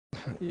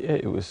Yeah,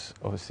 it was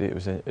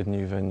a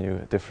new venue,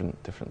 a different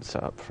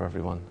setup for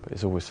everyone. But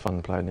it's always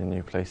fun playing in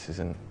new places,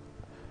 and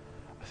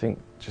I think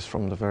just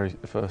from the very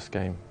first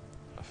game,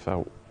 I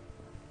felt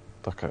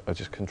like I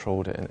just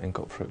controlled it and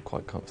got through it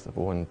quite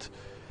comfortable, and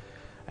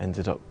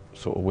ended up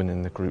sort of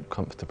winning the group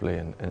comfortably,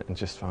 and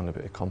just found a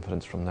bit of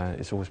confidence from there.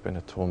 It's always been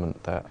a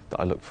tournament that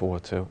I look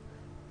forward to.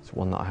 It's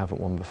one that I haven't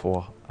won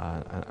before,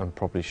 and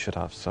probably should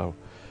have. So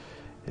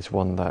it's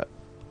one that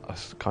I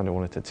kind of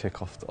wanted to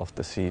tick off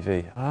the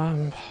CV.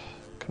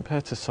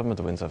 Compared to some of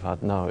the wins I've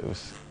had, no, it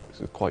was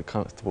quite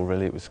comfortable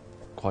really. It was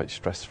quite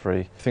stress-free.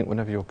 I think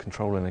whenever you're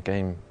controlling a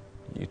game,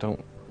 you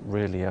don't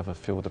really ever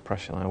feel the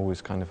pressure. I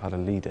always kind of had a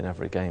lead in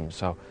every game,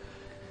 so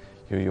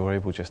you're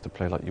able just to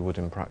play like you would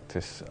in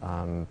practice,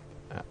 and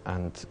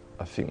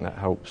I think that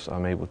helps.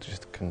 I'm able to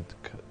just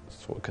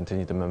sort of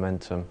continue the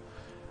momentum,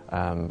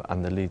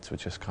 and the leads were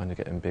just kind of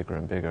getting bigger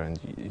and bigger, and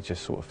it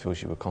just sort of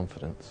fills you with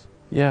confidence.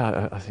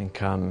 Yeah, I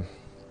think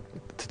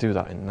to do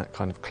that in that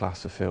kind of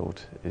class of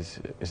field is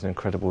an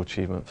incredible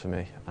achievement for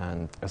me.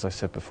 And as I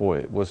said before,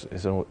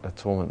 is a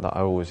tournament that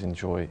I always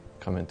enjoy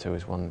coming to.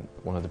 Is one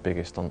of the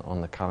biggest on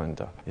the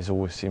calendar. It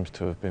always seems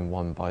to have been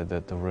won by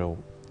the real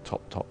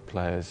top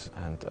players,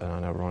 and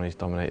I know Ronnie's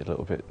dominated a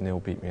little bit. Neil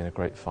beat me in a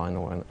great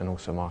final, and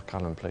also Mark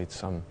Allen played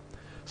some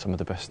of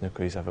the best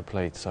snooker he's ever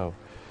played. So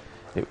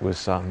it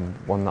was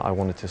one that I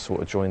wanted to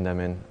sort of join them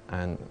in,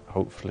 and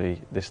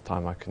hopefully this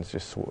time I can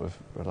just sort of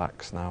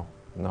relax now.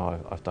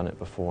 No, I've done it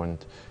before,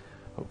 and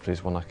hopefully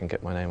it's one I can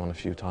get my name on a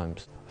few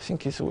times. I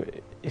think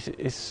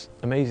it's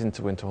amazing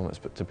to win tournaments,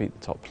 but to beat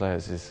the top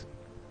players is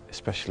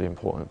especially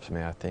important for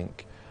me. I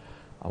think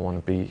I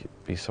want to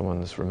be someone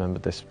that's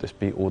remembered this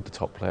beat all the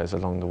top players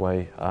along the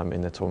way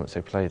in the tournaments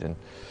they played, and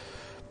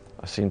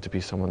I seem to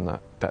be someone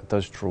that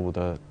does draw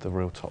the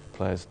real top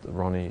players,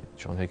 Ronnie,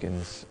 John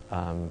Higgins,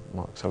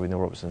 Mark Selby, Neil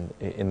Robertson,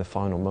 in the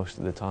final most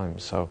of the time.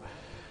 So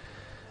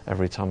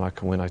every time I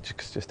can win, I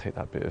just take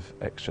that bit of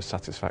extra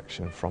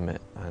satisfaction from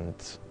it, and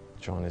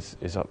John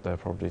is up there,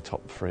 probably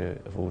top 3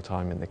 of all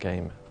time in the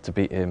game. To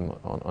beat him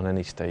on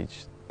any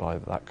stage by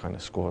that kind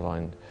of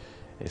scoreline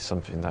is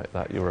something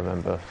that you'll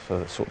remember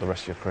for sort of the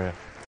rest of your career.